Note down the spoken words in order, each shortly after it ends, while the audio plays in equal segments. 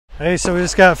Hey, so we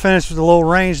just got finished with a little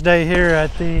range day here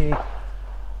at the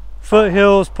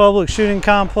Foothills Public Shooting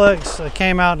Complex. I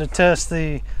came out to test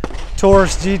the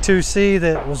Taurus G2C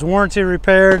that was warranty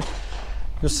repaired.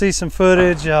 You'll see some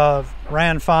footage.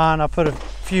 Ran fine. I put a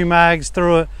few mags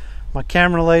through it. My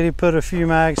camera lady put a few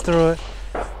mags through it.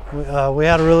 We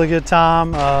had a really good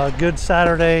time. Good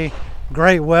Saturday,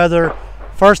 great weather.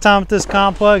 First time at this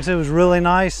complex, it was really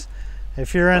nice.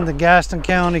 If you're in the Gaston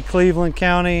County, Cleveland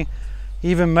County,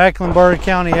 even Mecklenburg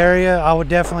County area, I would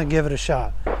definitely give it a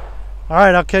shot. All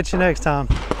right, I'll catch you next time.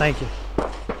 Thank you.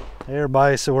 Hey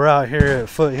everybody, so we're out here at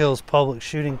Foothills Public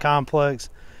Shooting Complex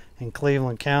in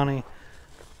Cleveland County.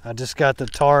 I just got the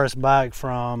Taurus back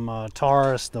from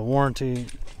Taurus, the warranty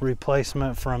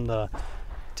replacement from the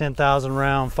 10,000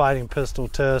 round fighting pistol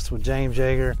test with James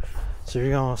Yeager. So you're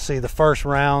gonna see the first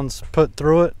rounds put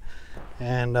through it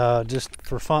and just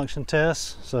for function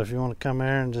tests. So if you wanna come here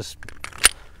and just,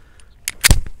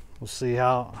 we'll see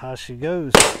how she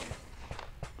goes.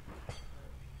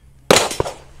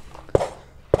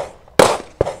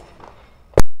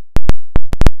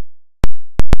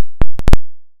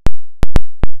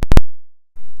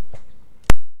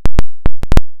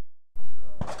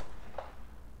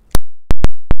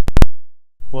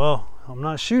 Well, I'm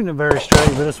not shooting it very straight,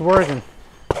 but it's working.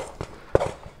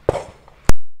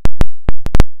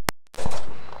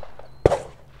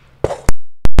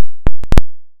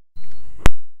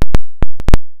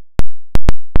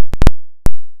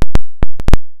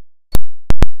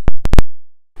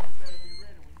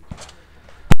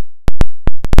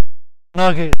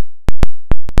 Okay.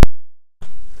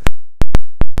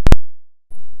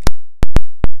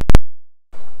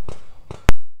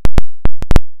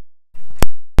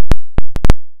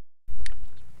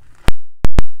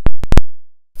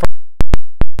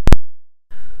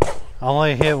 I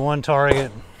only hit one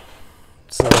target,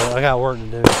 so I got work to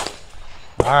do.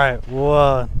 All right,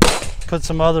 we'll put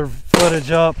some other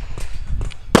footage up.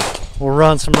 We'll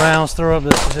run some rounds through it.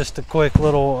 This is just a quick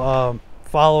little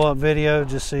follow-up video,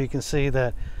 just so you can see that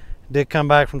it did come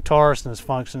back from Taurus and it's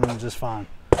functioning just fine.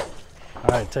 All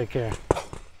right, take care.